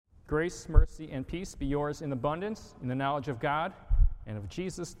Grace, mercy, and peace be yours in abundance in the knowledge of God and of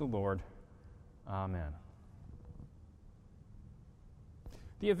Jesus the Lord. Amen.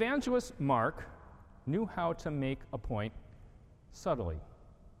 The evangelist Mark knew how to make a point subtly.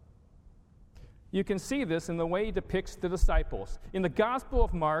 You can see this in the way he depicts the disciples. In the Gospel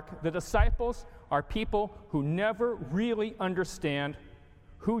of Mark, the disciples are people who never really understand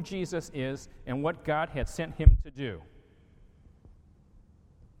who Jesus is and what God had sent him to do.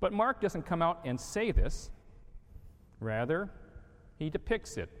 But Mark doesn't come out and say this. Rather, he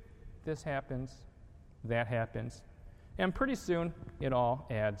depicts it. This happens, that happens, and pretty soon it all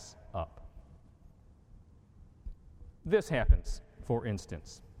adds up. This happens, for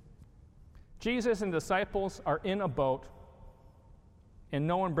instance. Jesus and disciples are in a boat, and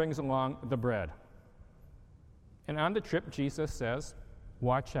no one brings along the bread. And on the trip, Jesus says,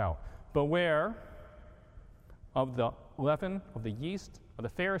 watch out. Beware of the leaven, of the yeast, of the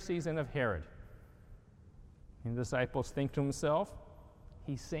Pharisees and of Herod. And the disciples think to themselves,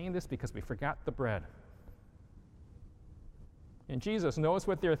 he's saying this because we forgot the bread. And Jesus knows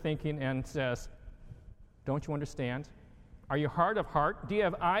what they're thinking and says, don't you understand? Are you hard of heart? Do you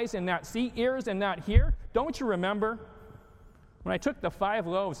have eyes and not see, ears and not hear? Don't you remember? When I took the 5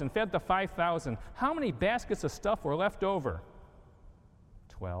 loaves and fed the 5,000, how many baskets of stuff were left over?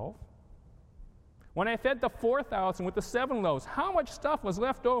 12. When I fed the 4,000 with the 7 loaves, how much stuff was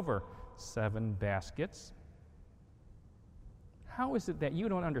left over? 7 baskets. How is it that you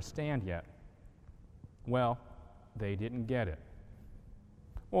don't understand yet? Well, they didn't get it.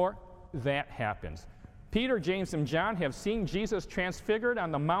 Or that happens. Peter, James, and John have seen Jesus transfigured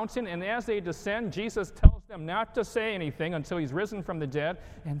on the mountain, and as they descend, Jesus tells them not to say anything until he's risen from the dead,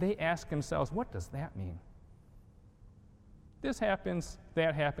 and they ask themselves, what does that mean? This happens,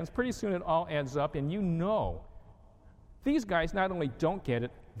 that happens. Pretty soon it all adds up, and you know these guys not only don't get it,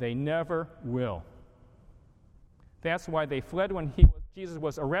 they never will. That's why they fled when Jesus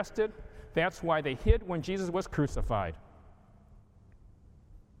was arrested. That's why they hid when Jesus was crucified.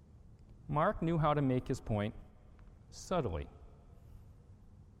 Mark knew how to make his point subtly.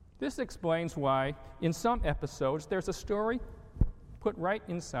 This explains why, in some episodes, there's a story put right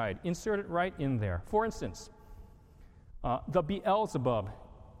inside, inserted right in there. For instance, the Beelzebub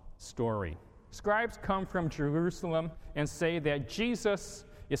story. Scribes come from Jerusalem and say that Jesus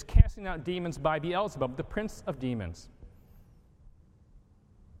is casting out demons by Beelzebub, the prince of demons.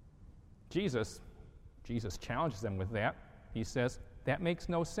 Jesus challenges them with that. He says, that makes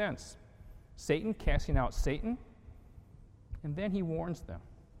no sense. Satan casting out Satan, and then he warns them.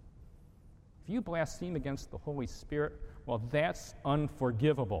 If you blaspheme against the Holy Spirit, well, that's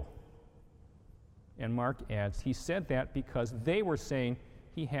unforgivable. And Mark adds, he said that because they were saying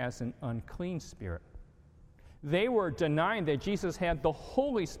he has an unclean spirit. They were denying that Jesus had the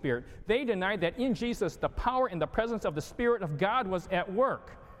Holy Spirit. They denied that in Jesus the power and the presence of the Spirit of God was at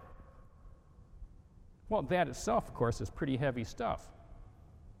work. Well, that itself, of course, is pretty heavy stuff.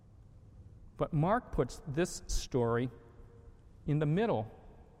 But Mark puts this story in the middle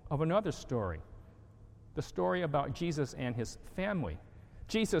of another story, the story about Jesus and his family.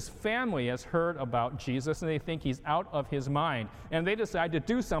 Jesus' family has heard about Jesus, and they think he's out of his mind, and they decide to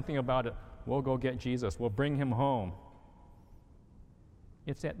do something about it. We'll go get Jesus. We'll bring him home.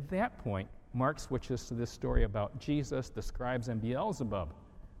 It's at that point Mark switches to this story about Jesus, the scribes, and Beelzebub.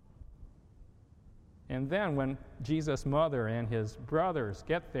 And then when Jesus' mother and his brothers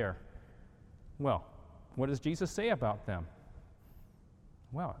get there, well, what does Jesus say about them?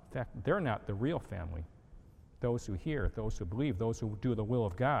 Well, in fact, they're not the real family. Those who hear, those who believe, those who do the will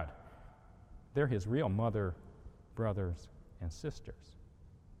of God. They're his real mother, brothers, and sisters.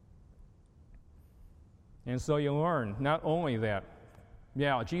 And so you learn not only that,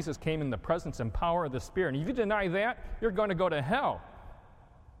 Jesus came in the presence and power of the Spirit. And if you deny that, you're going to go to hell.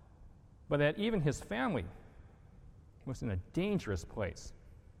 But that even his family was in a dangerous place.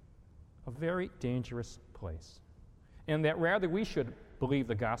 A very dangerous place. And that rather we should believe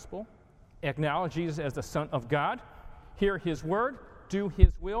the gospel, acknowledge Jesus as the Son of God, hear his word, do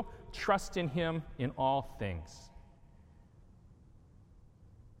his will, trust in him in all things.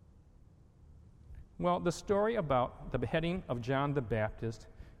 Well, the story about the beheading of John the Baptist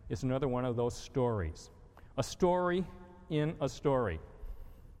is another one of those stories. A story in a story.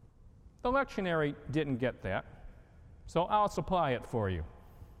 The lectionary didn't get that, so I'll supply it for you.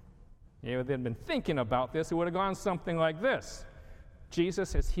 If they'd been thinking about this, it would have gone something like this.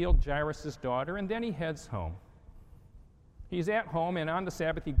 Jesus has healed Jairus' daughter, and then he heads home. He's at home, and on the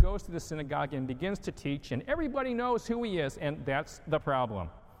Sabbath, he goes to the synagogue and begins to teach, and everybody knows who he is, and that's the problem.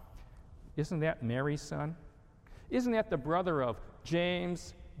 Isn't that Mary's son? Isn't that the brother of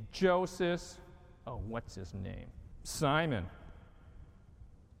James, Joseph, what's his name? Simon.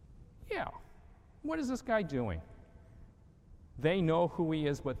 Yeah, what is this guy doing? They know who he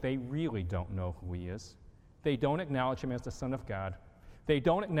is, but they really don't know who he is. They don't acknowledge him as the Son of God. They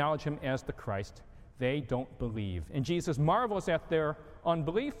don't acknowledge him as the Christ. They don't believe. And Jesus marvels at their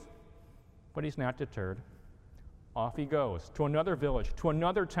unbelief, but he's not deterred. Off he goes to another village, to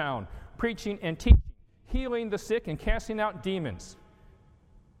another town, preaching and teaching, healing the sick and casting out demons.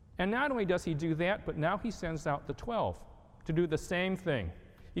 And not only does he do that, but now he sends out the 12 to do the same thing.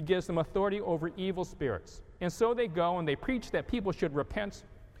 He gives them authority over evil spirits. And so they go and they preach that people should repent.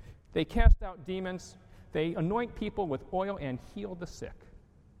 They cast out demons. They anoint people with oil and heal the sick.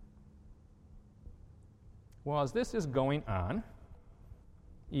 Well, as this is going on,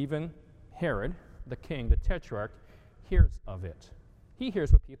 even Herod, the king, the tetrarch, hears of it. He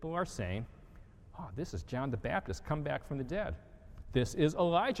hears what people are saying. Oh, this is John the Baptist come back from the dead. This is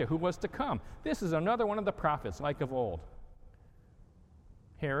Elijah who was to come. This is another one of the prophets like of old.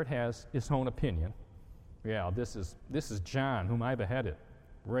 Herod has his own opinion. Yeah, this is John whom I beheaded,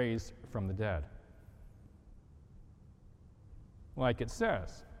 raised from the dead. Like it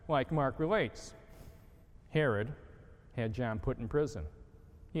says, like Mark relates, Herod had John put in prison.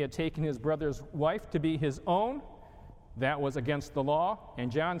 He had taken his brother's wife to be his own. That was against the law,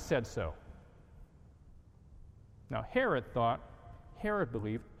 and John said so. Now, Herod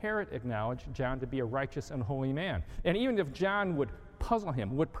believed, Herod acknowledged John to be a righteous and holy man. And even if John would puzzle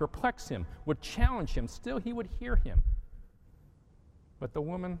him, would perplex him, would challenge him, still he would hear him. But the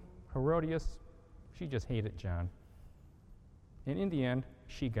woman, Herodias, she just hated John. And in the end,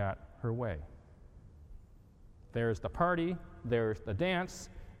 she got her way. There's the party, there's the dance,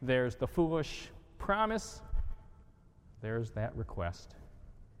 there's the foolish promise, there's that request.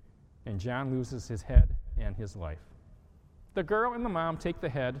 And John loses his head and his life. The girl and the mom take the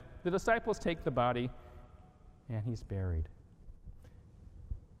head, the disciples take the body, and he's buried.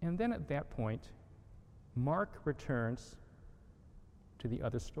 And then at that point, Mark returns to the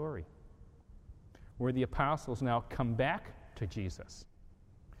other story, where the apostles now come back to Jesus,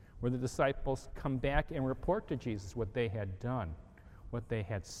 where the disciples come back and report to Jesus what they had done, what they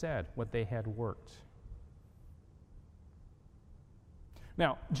had said, what they had worked.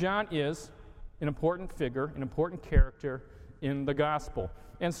 Now, John is an important figure, an important character in the gospel.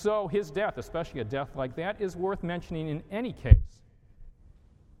 And so his death, especially a death like that, is worth mentioning in any case.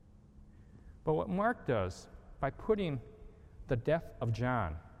 But what Mark does, by putting the death of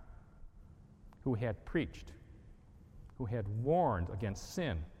John, who had preached, who had warned against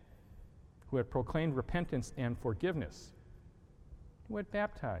sin, who had proclaimed repentance and forgiveness, who had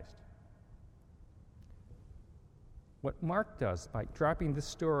baptized. What Mark does by dropping this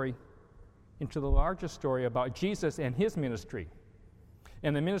story into the larger story about Jesus and his ministry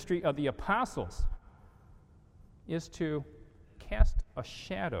and the ministry of the apostles is to cast a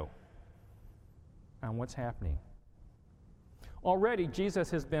shadow on what's happening. Already, Jesus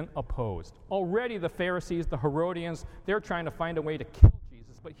has been opposed. Already, the Pharisees, the Herodians, they're trying to find a way to kill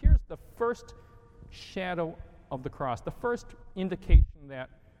Jesus. But here's the first shadow of the cross, the first indication that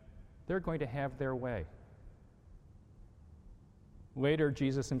they're going to have their way. Later,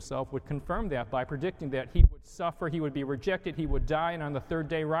 Jesus himself would confirm that by predicting that he would suffer, he would be rejected, he would die, and on the third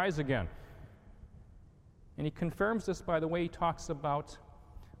day rise again. And he confirms this by the way he talks about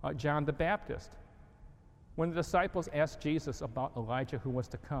John the Baptist. When the disciples asked Jesus about Elijah who was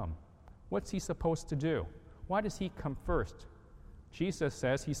to come, what's he supposed to do? Why does he come first? Jesus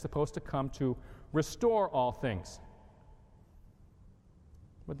says he's supposed to come to restore all things.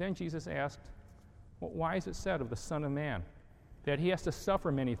 But then Jesus asked, well, why is it said of the Son of Man that he has to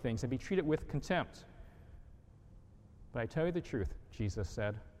suffer many things and be treated with contempt? But I tell you the truth, Jesus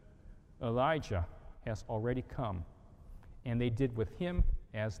said, Elijah has already come, and they did with him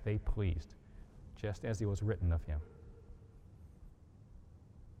as they pleased, just as it was written of him.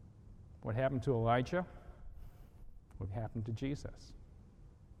 What happened to Elijah? What happened to Jesus?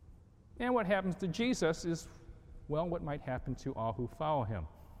 And what happens to Jesus is, well, what might happen to all who follow him.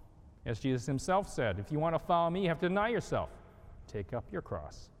 As Jesus himself said, if you want to follow me, you have to deny yourself. Take up your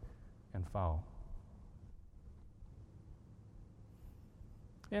cross and follow.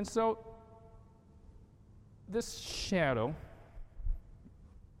 And so, this shadow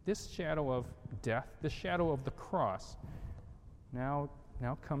of death, this shadow of the cross, now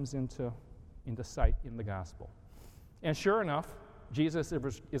comes into sight in the gospel. And sure enough, Jesus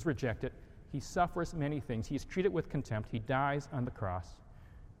is rejected. He suffers many things. He's treated with contempt. He dies on the cross,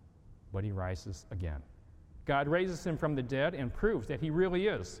 but he rises again. God raises him from the dead and proves that he really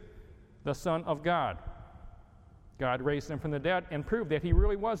is the Son of God. God raised him from the dead and proved that he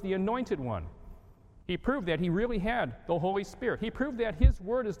really was the anointed one. He proved that he really had the Holy Spirit. He proved that his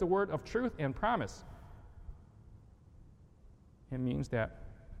word is the word of truth and promise. It means that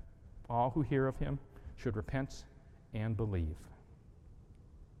all who hear of him should repent and believe.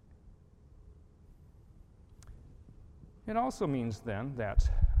 It also means then that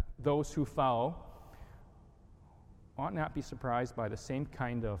those who follow ought not be surprised by the same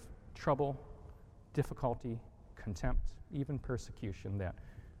kind of trouble, difficulty, contempt, even persecution that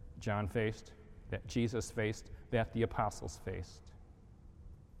John faced, that Jesus faced, that the apostles faced.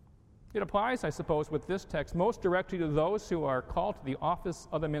 It applies, I suppose, with this text most directly to those who are called to the office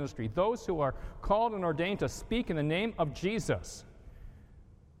of the ministry, those who are called and ordained to speak in the name of Jesus.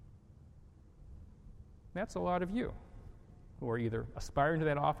 That's a lot of you who are either aspiring to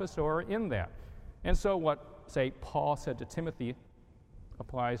that office or are in that. And so what, say, Paul said to Timothy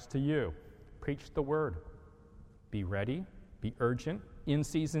applies to you. Preach the word. Be ready, be urgent, in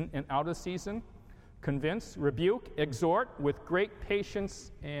season and out of season. Convince, rebuke, exhort with great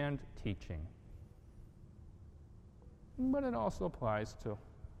patience and teaching. But it also applies to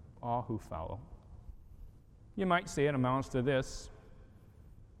all who follow. You might say it amounts to this: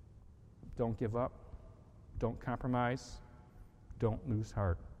 don't give up, don't compromise, don't lose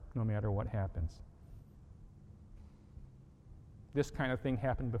heart, no matter what happens. This kind of thing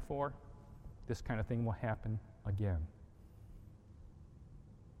happened before. This kind of thing will happen again.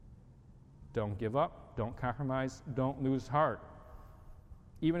 Don't give up, don't compromise, don't lose heart.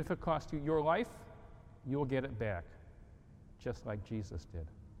 Even if it costs you your life, you'll get it back, just like Jesus did.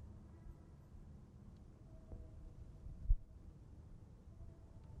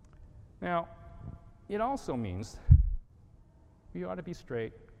 Now, it also means we ought to be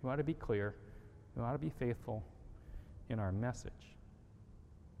straight, we ought to be clear, we ought to be faithful in our message.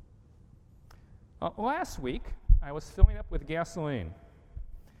 Last week, I was filling up with gasoline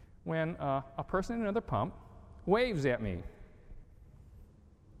when a person in another pump waves at me.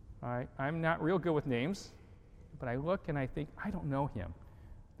 I'm not real good with names, but I look and I think, I don't know him.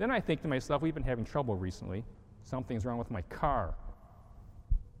 Then I think to myself, we've been having trouble recently. Something's wrong with my car.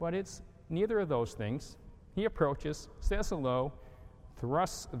 But it's neither of those things. He approaches, says hello,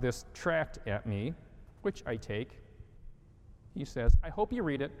 thrusts this tract at me, which I take. He says, I hope you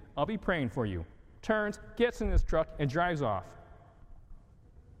read it. I'll be praying for you. Turns, gets in his truck, and drives off.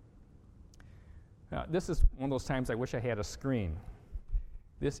 This is one of those times I wish I had a screen.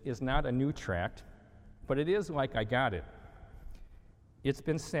 This is not a new tract, but it is like I got it. It's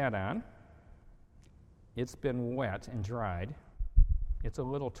been sat on. It's been wet and dried. It's a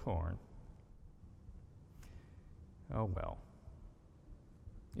little torn. Oh well.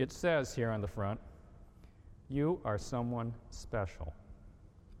 It says here on the front, you are someone special.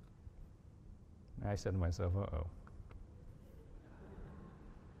 I said to myself, uh-oh.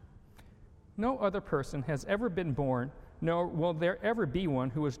 No other person has ever been born, nor will there ever be one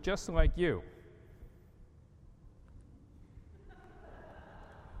who is just like you.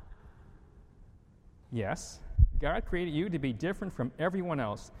 Yes, God created you to be different from everyone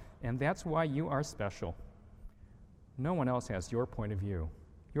else, and that's why you are special. No one else has your point of view,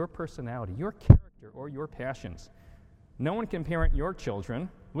 your personality, your character, or your passions. No one can parent your children,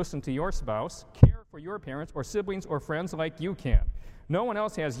 listen to your spouse, care for your parents or siblings or friends like you can. No one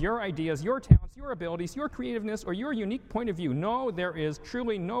else has your ideas, your talents, your abilities, your creativeness, or your unique point of view. No, there is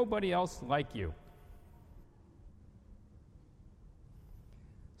truly nobody else like you.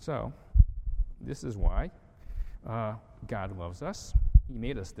 So, this is why God loves us. He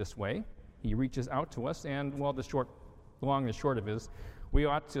made us this way. He reaches out to us, and, well, the long and short of it is, we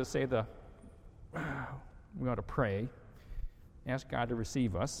ought to say we ought to pray, ask God to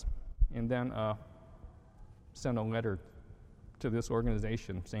receive us, and then send a letter to this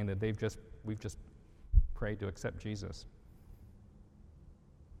organization saying that we've just prayed to accept Jesus.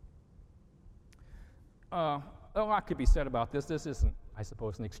 A lot could be said about this. This isn't, I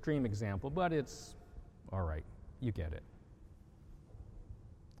suppose, an extreme example, but it's all right. You get it.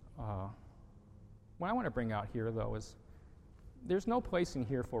 What I want to bring out here, though, is there's no place in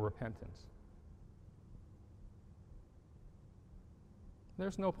here for repentance.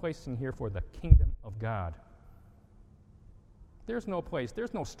 There's no place in here for the kingdom of God. There's no place,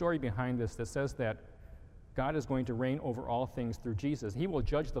 there's no story behind this that says that God is going to reign over all things through Jesus. He will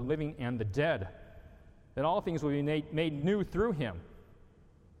judge the living and the dead, that all things will be made new through him,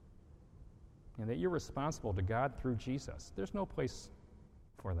 and that you're responsible to God through Jesus. There's no place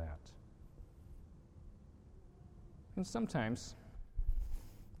for that. And sometimes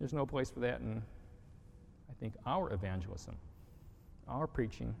there's no place for that in, I think, our evangelism, our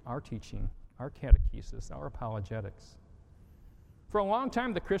preaching, our teaching, our catechesis, our apologetics. For a long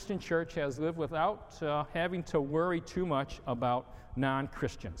time, the Christian church has lived without having to worry too much about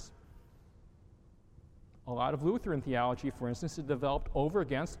non-Christians. A lot of Lutheran theology, for instance, is developed over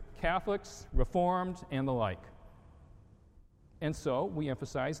against Catholics, Reformed, and the like. And so we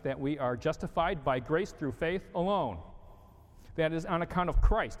emphasize that we are justified by grace through faith alone. That is on account of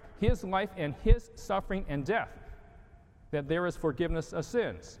Christ, his life and his suffering and death, that there is forgiveness of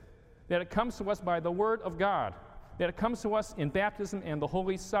sins, that it comes to us by the Word of God, that it comes to us in baptism and the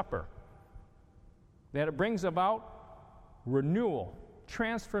Holy Supper, that it brings about renewal,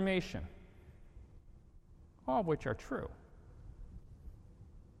 transformation, all of which are true.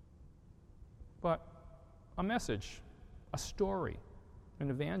 But a message, a story, an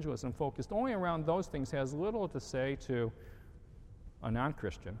evangelism focused only around those things has little to say to a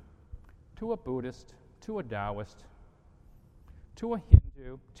non-Christian, to a Buddhist, to a Taoist, to a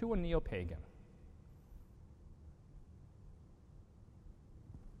Hindu, to a neo-pagan.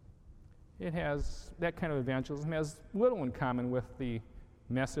 It has, that kind of evangelism has little in common with the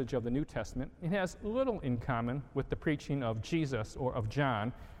message of the New Testament. It has little in common with the preaching of Jesus or of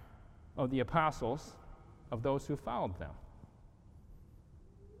John, of the apostles, of those who followed them.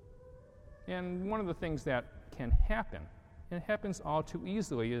 And one of the things that can happen, and it happens all too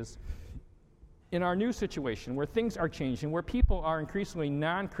easily, is in our new situation where things are changing, where people are increasingly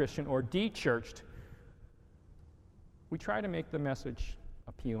non-Christian or de-churched, we try to make the message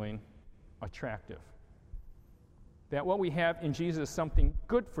appealing, attractive. That what we have in Jesus is something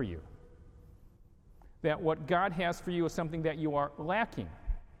good for you. That what God has for you is something that you are lacking.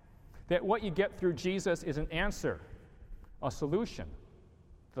 That what you get through Jesus is an answer, a solution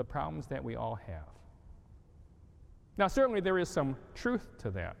to the problems that we all have. Now, certainly there is some truth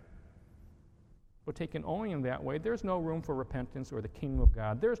to that. But taken only in that way, there's no room for repentance or the kingdom of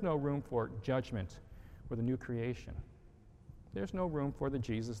God. There's no room for judgment or the new creation. There's no room for the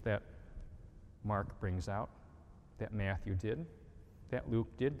Jesus that Mark brings out, that Matthew did, that Luke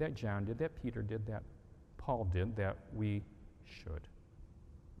did, that John did, that Peter did, that Paul did, that we should.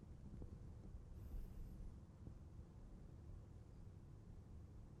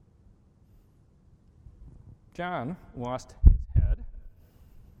 John lost his head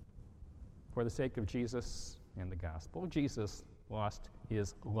for the sake of Jesus and the gospel. Jesus lost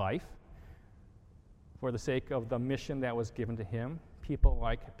his life for the sake of the mission that was given to him. People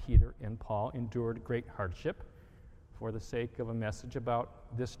like Peter and Paul endured great hardship for the sake of a message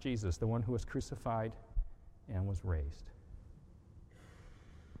about this Jesus, the one who was crucified and was raised.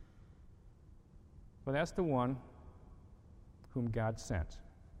 But that's the one whom God sent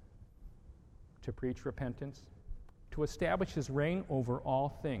to preach repentance, to establish his reign over all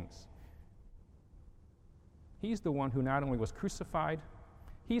things. He's the one who not only was crucified,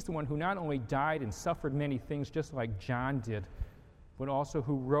 he's the one who not only died and suffered many things just like John did, but also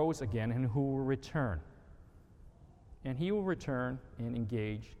who rose again and who will return. And he will return and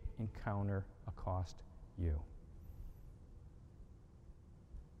engage, encounter, accost you.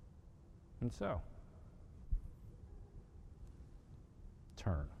 And so,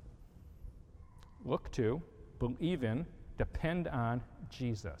 turn. Look to, believe in, depend on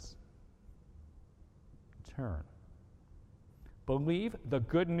Jesus. Turn. Believe the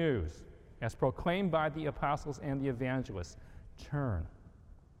good news as proclaimed by the apostles and the evangelists. Turn.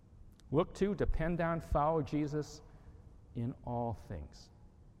 Look to, depend on, follow Jesus in all things.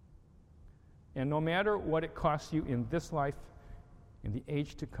 And no matter what it costs you in this life, in the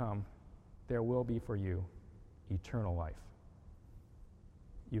age to come, there will be for you eternal life.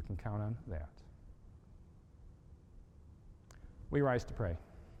 You can count on that. We rise to pray.